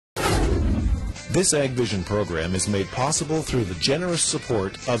This AgVision program is made possible through the generous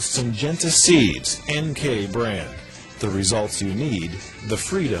support of Syngenta Seeds NK brand. The results you need, the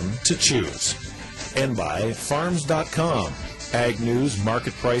freedom to choose. And by Farms.com. Ag news,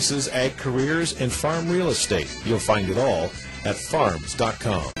 market prices, ag careers, and farm real estate. You'll find it all at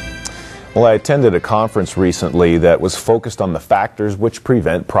Farms.com. Well, I attended a conference recently that was focused on the factors which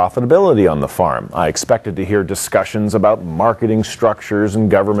prevent profitability on the farm. I expected to hear discussions about marketing structures and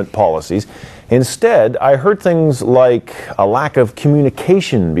government policies. Instead, I heard things like a lack of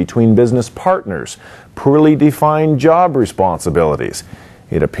communication between business partners, poorly defined job responsibilities.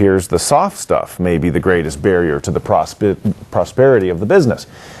 It appears the soft stuff may be the greatest barrier to the prosperity of the business.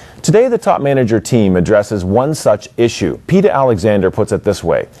 Today, the Top Manager team addresses one such issue. Pita Alexander puts it this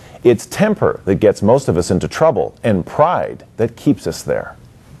way: it's temper that gets most of us into trouble, and pride that keeps us there.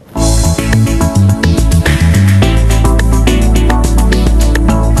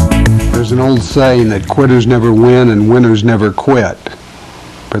 There's an old saying that quitters never win and winners never quit.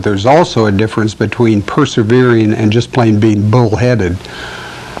 But there's also a difference between persevering and just plain being bullheaded.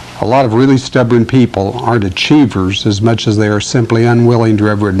 A lot of really stubborn people aren't achievers as much as they are simply unwilling to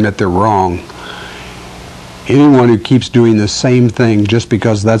ever admit they're wrong. Anyone who keeps doing the same thing just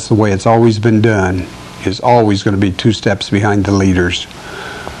because that's the way it's always been done is always going to be 2 steps behind the leaders.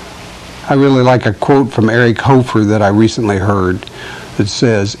 I really like a quote from Eric Hofer that I recently heard that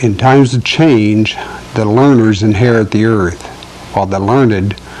says, "In times of change, the learners inherit the earth, while the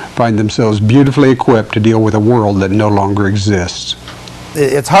learned find themselves beautifully equipped to deal with a world that no longer exists."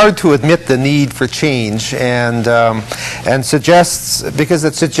 It's hard to admit the need for change, and suggests, because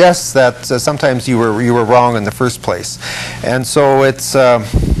it suggests that sometimes you were wrong in the first place, and so it's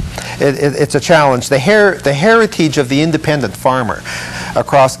a challenge. The heritage of the independent farmer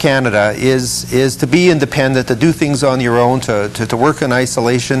across Canada is to be independent, to do things on your own, to work in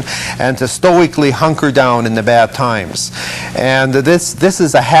isolation, and to stoically hunker down in the bad times. And this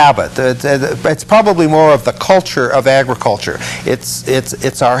is a habit. It's probably more of the culture of agriculture.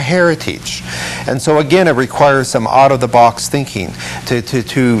 It's our heritage. And so again, it requires some out-of-the-box thinking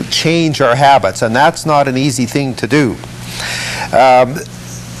to change our habits, and that's not an easy thing to do.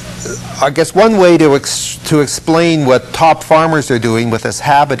 I guess one way to explain what top farmers are doing with this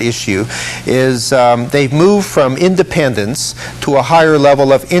habit issue is they've moved from independence to a higher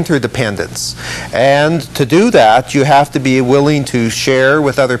level of interdependence. And to do that, you have to be willing to share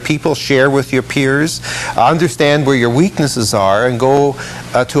with other people, share with your peers, understand where your weaknesses are, and go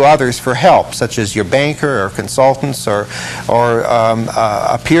to others for help, such as your banker or consultants or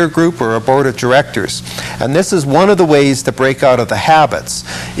a peer group or a board of directors. And this is one of the ways to break out of the habits,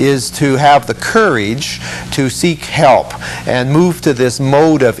 is to have the courage to seek help and move to this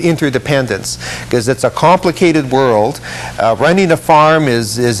mode of interdependence, because it's a complicated world. Running a farm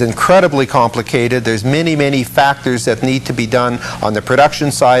is incredibly complicated. There's many factors that need to be done on the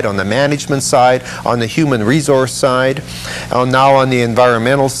production side, on the management side, on the human resource side, now on the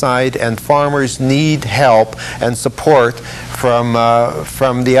environmental side, and farmers need help and support from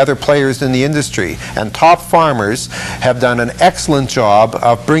the other players in the industry. And top farmers have done an excellent job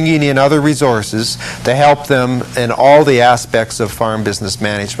of bringing in other resources to help them in all the aspects of farm business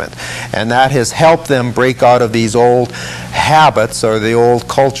management. And that has helped them break out of these old habits or the old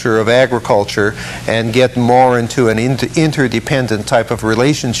culture of agriculture and get more into an interdependent type of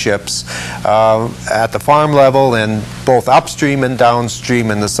relationships at the farm level and both upstream and downstream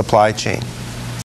in the supply chain.